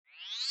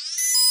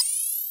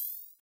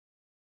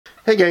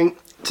Hey gang,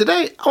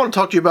 today I want to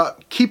talk to you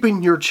about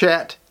keeping your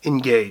chat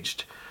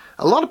engaged.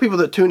 A lot of people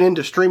that tune in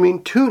to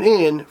streaming tune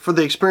in for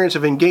the experience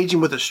of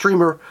engaging with a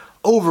streamer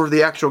over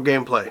the actual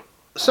gameplay.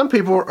 Some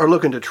people are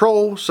looking to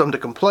troll, some to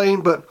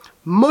complain, but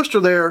most are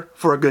there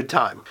for a good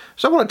time.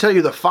 So I want to tell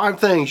you the 5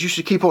 things you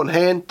should keep on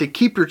hand to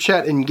keep your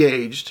chat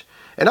engaged.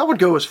 And I would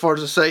go as far as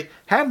to say,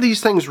 have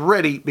these things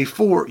ready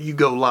before you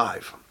go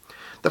live.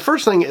 The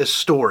first thing is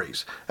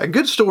stories. A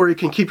good story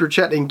can keep your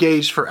chat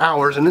engaged for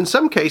hours and in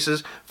some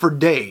cases for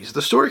days.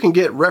 The story can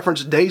get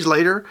referenced days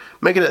later,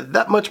 making it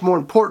that much more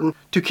important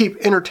to keep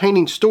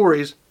entertaining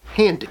stories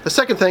handy. The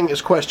second thing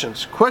is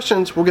questions.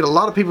 Questions will get a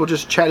lot of people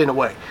just chatting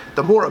away.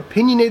 The more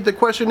opinionated the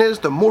question is,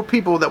 the more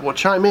people that will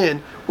chime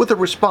in with a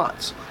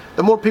response.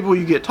 The more people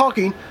you get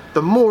talking,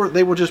 the more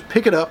they will just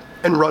pick it up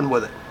and run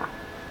with it.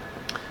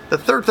 The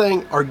third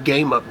thing are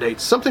game updates.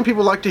 Something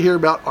people like to hear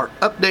about are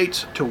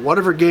updates to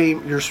whatever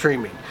game you're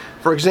streaming.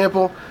 For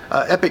example,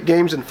 Epic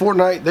Games and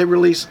Fortnite, they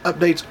release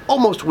updates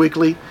almost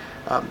weekly.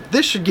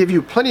 This should give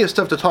you plenty of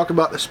stuff to talk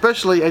about,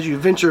 especially as you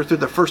venture through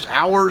the first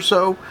hour or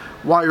so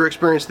while you're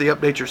experiencing the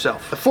update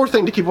yourself. The fourth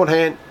thing to keep on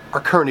hand are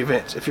current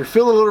events. If you're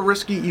feeling a little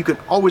risky, you can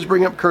always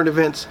bring up current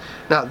events.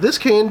 Now, this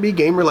can be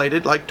game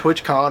related, like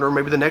TwitchCon or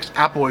maybe the next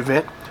Apple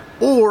event.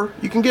 Or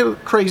you can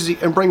get crazy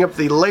and bring up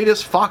the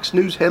latest Fox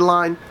News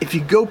headline. If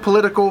you go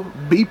political,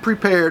 be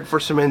prepared for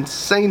some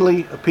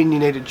insanely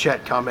opinionated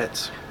chat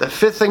comments. The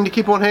fifth thing to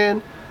keep on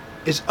hand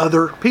is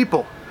other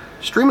people.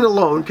 Streaming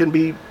alone can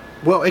be,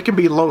 well, it can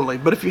be lonely,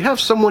 but if you have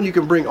someone you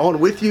can bring on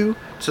with you,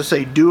 to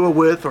say duo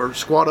with or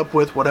squad up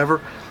with,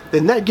 whatever,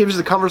 then that gives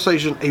the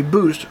conversation a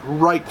boost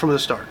right from the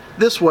start.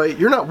 This way,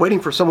 you're not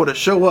waiting for someone to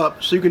show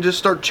up so you can just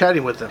start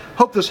chatting with them.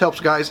 Hope this helps,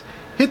 guys.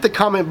 Hit the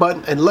comment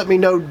button and let me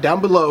know down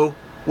below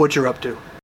what you're up to.